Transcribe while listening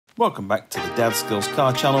Welcome back to the Dadskillz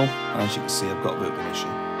car channel. As you can see, I've got a bit of an issue.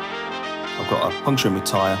 I've got a puncture in my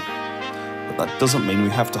tyre, but that doesn't mean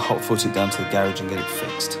we have to hot-foot it down to the garage and get it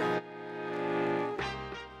fixed.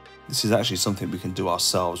 This is actually something we can do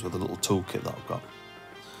ourselves with a little toolkit that I've got.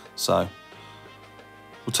 So,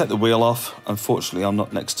 we'll take the wheel off. Unfortunately, I'm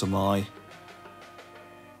not next to my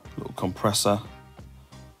little compressor.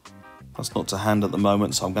 That's not to hand at the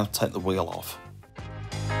moment, so I'm going to take the wheel off.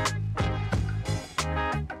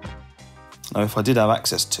 Now, if I did have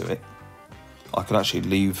access to it, I could actually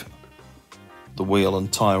leave the wheel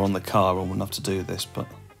and tyre on the car and wouldn't have to do this, but...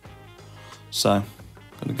 So, I'm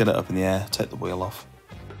going to get it up in the air, take the wheel off.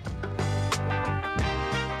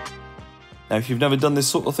 Now, if you've never done this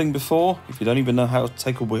sort of thing before, if you don't even know how to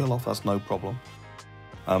take a wheel off, that's no problem.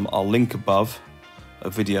 I'll link above a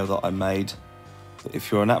video that I made.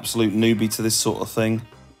 If you're an absolute newbie to this sort of thing,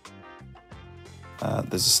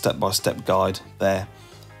 there's a step-by-step guide there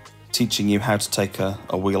teaching you how to take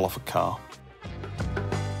a wheel off a car.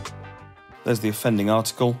 There's the offending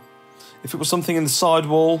article. If it was something in the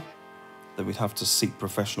sidewall, then we'd have to seek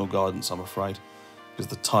professional guidance, I'm afraid, because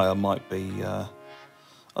the tyre might be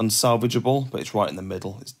unsalvageable, but it's right in the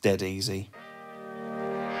middle. It's dead easy.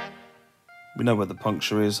 We know where the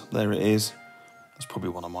puncture is. There it is. That's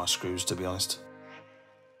probably one of my screws, to be honest.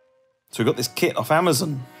 So we've got this kit off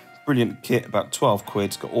Amazon. Brilliant kit, about 12 quid.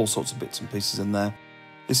 It's got all sorts of bits and pieces in there.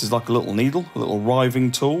 This is like a little needle, a little riving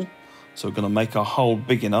tool. So we're going to make our hole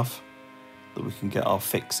big enough that we can get our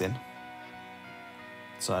fix in.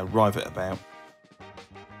 So rive it about.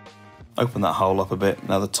 Open that hole up a bit.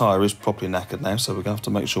 Now the tyre is properly knackered now, so we're going to have to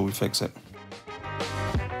make sure we fix it.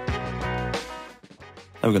 Now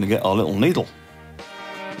we're going to get our little needle.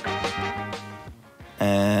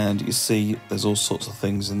 And you see there's all sorts of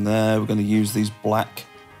things in there. We're going to use these black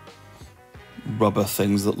rubber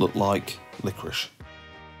things that look like licorice.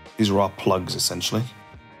 These are our plugs, essentially.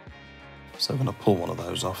 So we're going to pull one of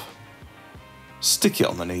those off. Stick it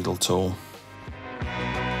on the needle tool.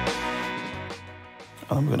 And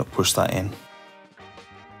I'm going to push that in.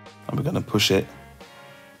 And we're going to push it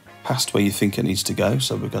past where you think it needs to go.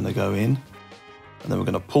 So we're going to go in. And then we're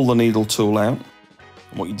going to pull the needle tool out.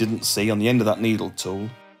 And what you didn't see on the end of that needle tool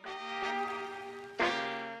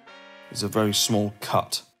is a very small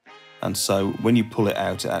cut. And so when you pull it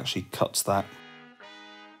out, it actually cuts that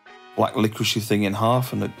black licoricey thing in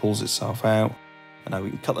half and it pulls itself out. And now we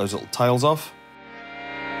can cut those little tails off.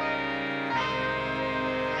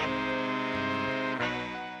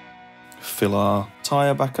 Fill our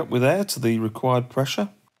tyre back up with air to the required pressure.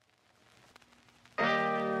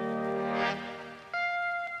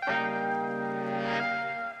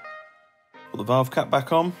 Put the valve cap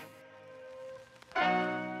back on.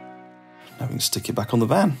 Now we can stick it back on the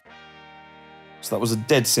van. So that was a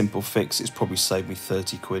dead simple fix. It's probably saved me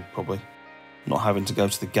 30 quid, probably. Not having to go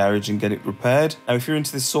to the garage and get it repaired. Now, if you're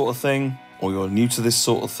into this sort of thing, or you're new to this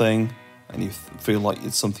sort of thing, and you feel like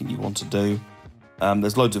it's something you want to do,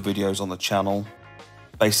 there's loads of videos on the channel.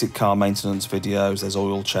 Basic car maintenance videos, there's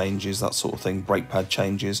oil changes, that sort of thing, brake pad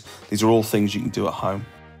changes. These are all things you can do at home.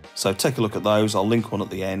 So take a look at those. I'll link one at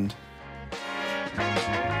the end.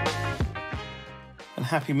 And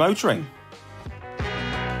happy motoring.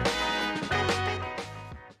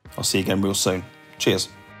 I'll see you again real soon. Cheers.